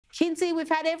Kinsey, we've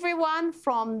had everyone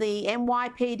from the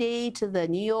NYPD to the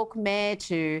New York mayor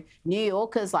to New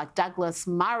Yorkers like Douglas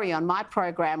Murray on my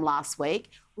program last week,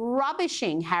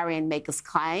 rubbishing Harry and Meghan's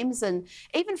claims, and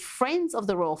even friends of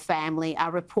the royal family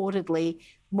are reportedly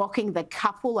mocking the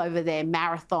couple over their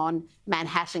marathon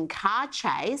Manhattan car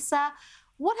chase.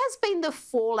 What has been the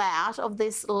fallout of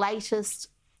this latest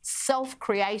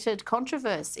self-created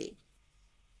controversy?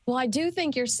 Well, I do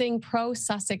think you're seeing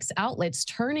pro-Sussex outlets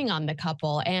turning on the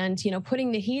couple and,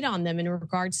 putting the heat on them in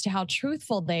regards to how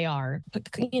truthful they are.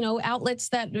 Outlets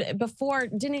that before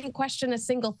didn't question a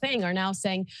single thing are now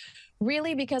saying,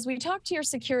 really, because we talked to your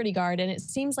security guard and it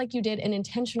seems like you did an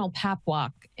intentional pap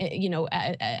walk,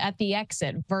 at the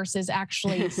exit versus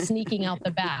actually sneaking out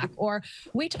the back. Or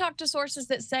we talked to sources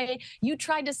that say you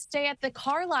tried to stay at the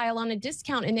Carlisle on a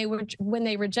discount and when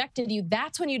they rejected you,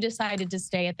 that's when you decided to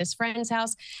stay at this friend's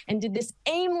house and did this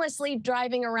aimlessly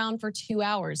driving around for 2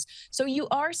 hours. So you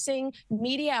are seeing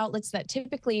media outlets that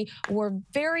typically were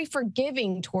very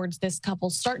forgiving towards this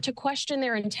couple start to question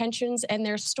their intentions and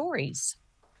their stories.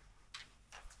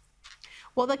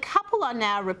 Well, the couple are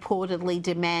now reportedly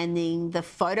demanding the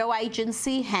photo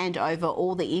agency hand over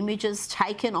all the images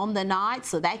taken on the night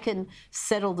so they can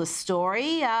settle the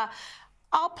story.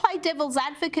 I'll play devil's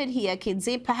advocate here,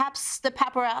 Kinsey. Perhaps the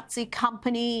paparazzi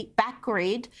company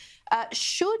Backgrid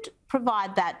should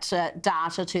provide that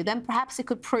data to them. Perhaps it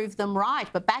could prove them right.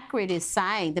 But Backgrid is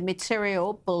saying the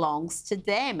material belongs to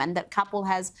them and that couple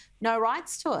has no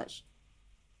rights to it.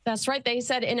 That's right. They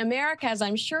said in America, as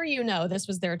I'm sure you know, this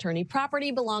was their attorney, property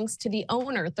belongs to the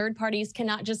owner. Third parties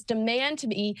cannot just demand to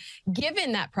be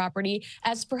given that property,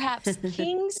 as perhaps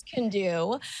kings can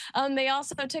do. They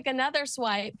also took another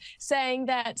swipe saying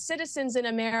that citizens in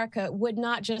America would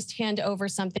not just hand over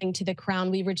something to the crown.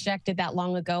 We rejected that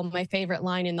long ago. My favorite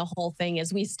line in the whole thing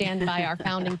is we stand by our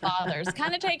founding fathers.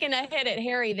 Kind of taking a hit at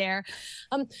Harry there.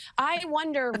 I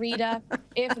wonder, Rita,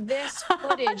 if this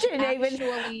footage I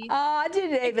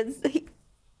didn't even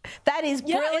that is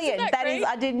brilliant. That is,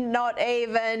 I did not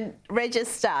even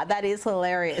register. That is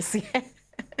hilarious.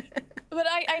 But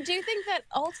I do think that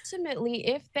ultimately,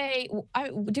 if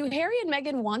do Harry and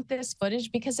Meghan want this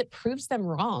footage because it proves them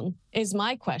wrong, is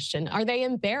my question. Are they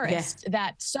embarrassed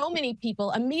that so many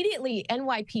people immediately,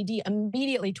 NYPD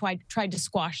immediately tried to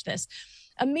squash this?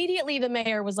 Immediately, the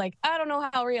mayor was like, I don't know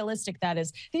how realistic that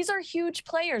is. These are huge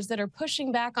players that are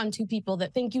pushing back on two people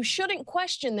that think you shouldn't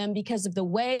question them because of the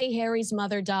way Harry's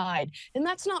mother died. And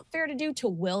that's not fair to do to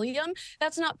William.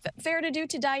 That's not fair to do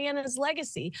to Diana's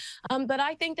legacy. But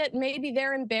I think that maybe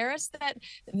they're embarrassed that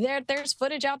there's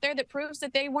footage out there that proves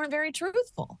that they weren't very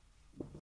truthful.